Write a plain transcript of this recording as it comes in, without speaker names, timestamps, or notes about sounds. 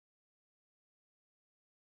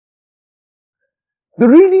The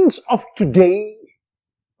readings of today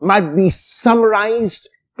might be summarized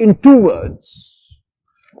in two words,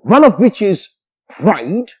 one of which is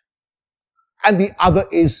pride and the other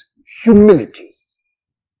is humility.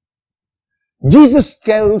 Jesus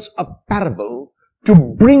tells a parable to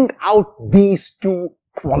bring out these two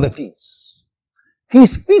qualities. He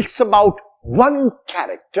speaks about one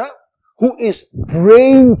character who is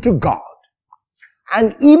praying to God.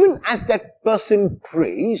 And even as that person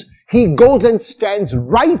prays, he goes and stands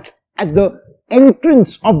right at the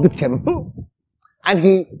entrance of the temple and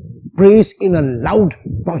he prays in a loud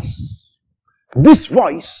voice. This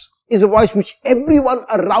voice is a voice which everyone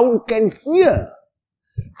around can hear.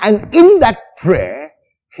 And in that prayer,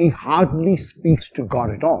 he hardly speaks to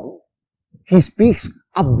God at all. He speaks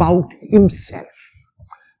about himself.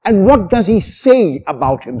 And what does he say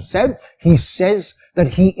about himself? He says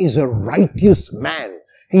that he is a righteous man.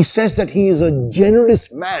 He says that he is a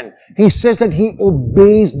generous man. He says that he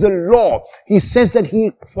obeys the law. He says that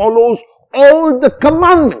he follows all the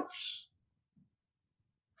commandments.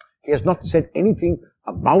 He has not said anything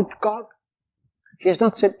about God. He has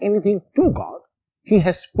not said anything to God. He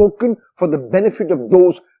has spoken for the benefit of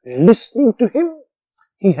those listening to him.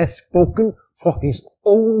 He has spoken for his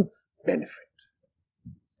own benefit.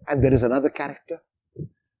 And there is another character,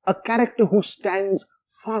 a character who stands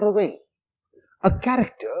far away, a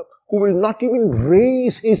character who will not even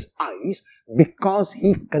raise his eyes because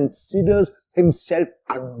he considers himself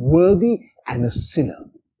unworthy and a sinner.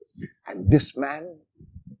 And this man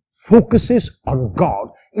focuses on God,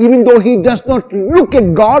 even though he does not look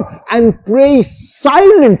at God, and prays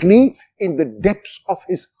silently in the depths of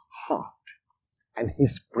his heart. And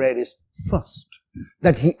his prayer is first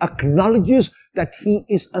that he acknowledges that he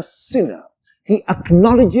is a sinner. He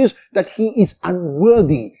acknowledges that he is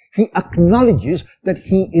unworthy. He acknowledges that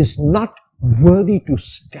he is not worthy to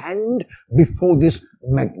stand before this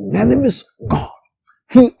magnanimous God.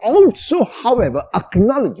 He also, however,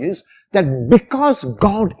 acknowledges that because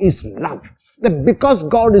God is love, that because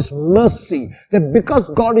God is mercy, that because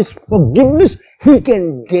God is forgiveness, he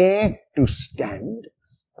can dare to stand,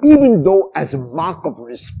 even though as a mark of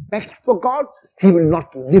respect for God, he will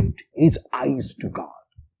not lift his eyes to God.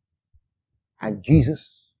 And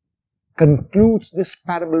Jesus concludes this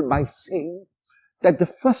parable by saying that the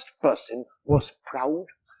first person was proud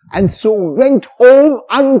and so went home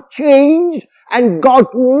unchanged and God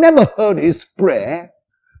never heard his prayer.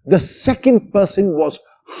 The second person was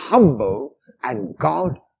humble and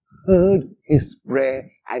God heard his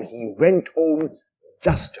prayer and he went home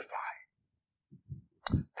justified.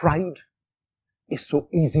 Pride is so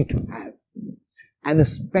easy to have, and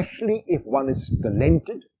especially if one is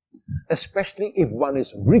talented, especially if one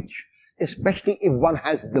is rich, especially if one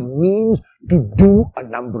has the means to do a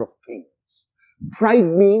number of things. Pride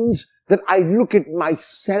means that I look at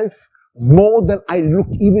myself more than I look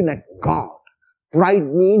even at God. Pride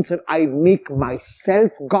means that I make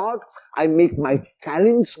myself God, I make my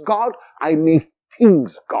talents God, I make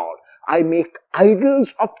things God. I make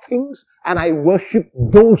idols of things and I worship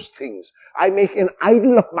those things. I make an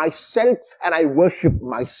idol of myself and I worship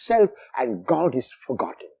myself and God is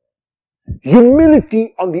forgotten.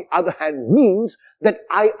 Humility, on the other hand, means that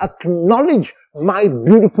I acknowledge my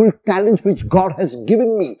beautiful talents which God has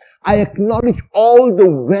given me. I acknowledge all the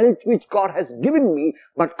wealth which God has given me,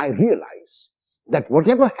 but I realize that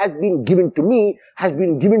whatever has been given to me has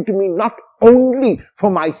been given to me not only for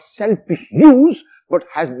my selfish use, but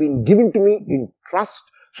has been given to me in trust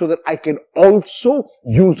so that I can also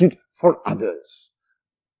use it for others.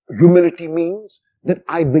 Humility means that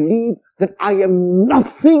I believe that I am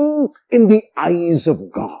nothing in the eyes of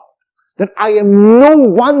God, that I am no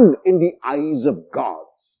one in the eyes of God.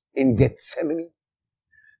 In Gethsemane,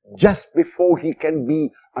 just before he can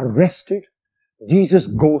be arrested, Jesus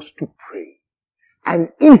goes to pray. And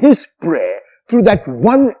in his prayer, through that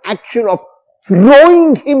one action of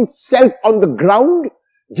throwing himself on the ground,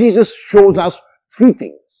 Jesus shows us three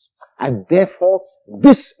things. And therefore,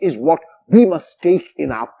 this is what we must take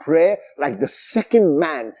in our prayer, like the second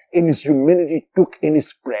man in his humility took in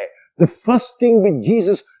his prayer. The first thing which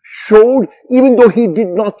Jesus showed, even though he did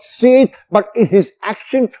not say it, but in his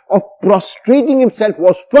action of prostrating himself,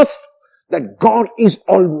 was first that God is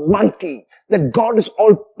almighty, that God is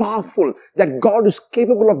all-powerful, that God is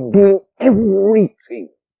capable of doing everything.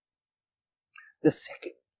 The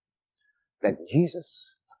second, that Jesus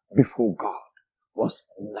before God was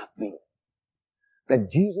nothing.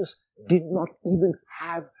 That Jesus did not even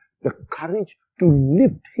have the courage to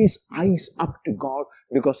lift his eyes up to God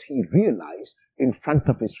because he realized in front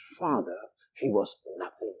of his Father he was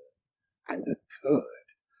nothing. And the third,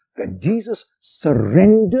 that Jesus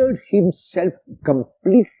surrendered himself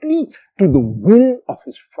completely to the will of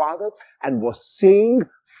his Father and was saying,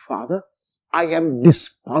 Father, I am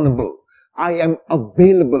disponible. I am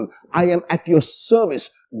available. I am at your service.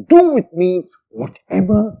 Do with me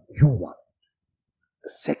whatever you want. The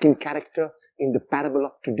second character in the parable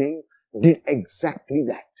of today did exactly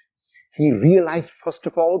that. He realized, first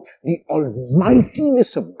of all, the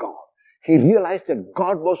almightiness of God. He realized that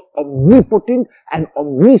God was omnipotent and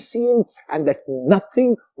omniscient and that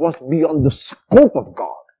nothing was beyond the scope of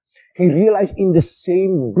God. He realized in the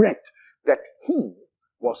same breath that he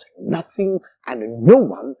was nothing and no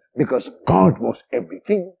one because God was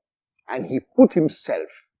everything. And he put himself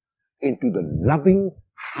into the loving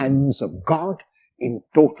hands of God in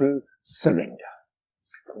total surrender.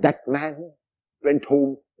 That man went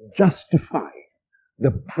home justified.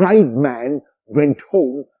 The pride man went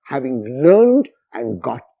home having learned and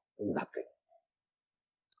got nothing.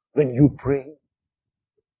 When you pray,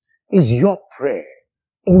 is your prayer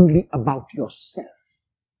only about yourself?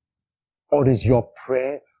 Or is your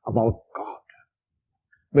prayer about God?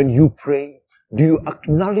 When you pray, do you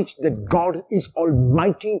acknowledge that God is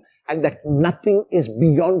almighty and that nothing is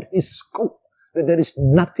beyond his scope? That there is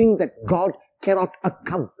nothing that God cannot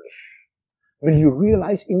accomplish? Will you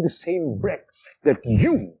realize in the same breath that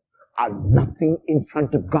you are nothing in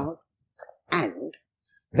front of God, and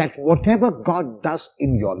that whatever God does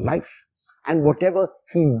in your life and whatever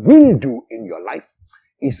he will do in your life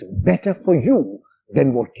is better for you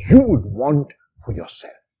than what you would want for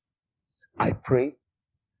yourself? I pray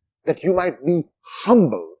that you might be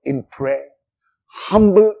humble in prayer,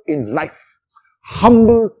 humble in life,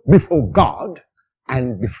 humble before God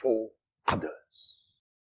and before others.